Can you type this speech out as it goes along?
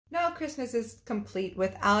Christmas is complete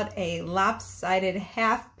without a lopsided,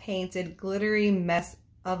 half-painted, glittery mess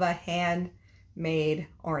of a handmade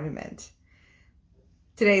ornament.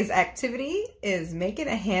 Today's activity is making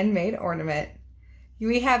a handmade ornament.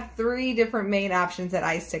 We have 3 different main options that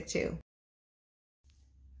I stick to.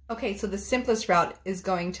 Okay, so the simplest route is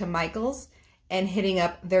going to Michael's and hitting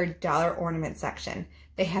up their dollar ornament section.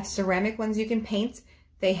 They have ceramic ones you can paint.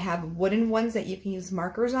 They have wooden ones that you can use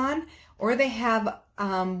markers on, or they have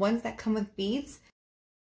ones that come with beads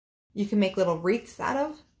you can make little wreaths out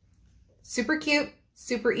of. Super cute,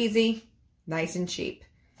 super easy, nice and cheap.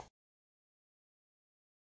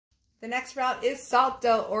 The next route is salt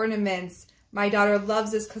dough ornaments. My daughter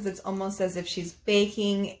loves this because it's almost as if she's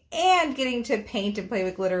baking and getting to paint and play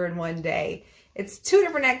with glitter in one day. It's 2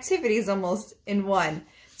 different activities almost in one.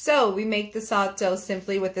 So we make the salt dough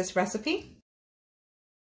simply with this recipe.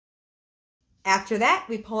 After that,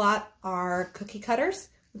 we pull out our cookie cutters.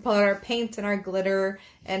 We pull out our paint and our glitter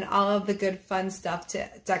and all of the good fun stuff to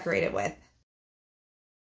decorate it with.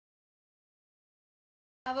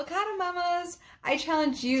 Avocado mamas, I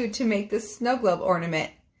challenge you to make this snow globe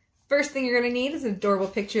ornament. First thing you're going to need is an adorable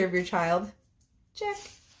picture of your child. Check.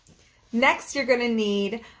 Next, you're going to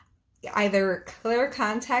need either clear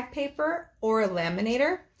contact paper or a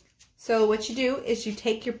laminator. So what you do is you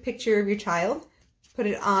take your picture of your child, put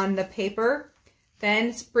it on the paper,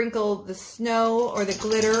 then sprinkle the snow or the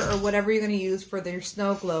glitter or whatever you're going to use for your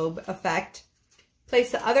snow globe effect.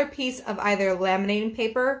 Place the other piece of either laminating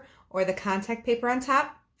paper or the contact paper on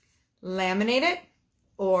top. Laminate it,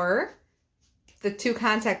 or the 2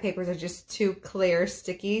 contact papers are just 2 clear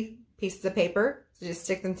sticky pieces of paper. So just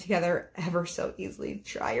stick them together ever so easily.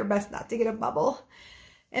 Try your best not to get a bubble.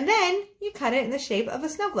 And then you cut it in the shape of a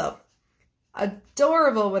snow globe.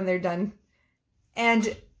 Adorable when they're done.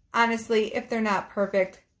 And honestly, if they're not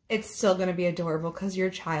perfect, it's still going to be adorable because your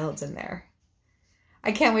child's in there.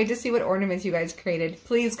 I can't wait to see what ornaments you guys created.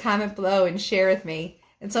 Please comment below and share with me.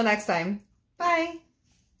 Until next time, bye!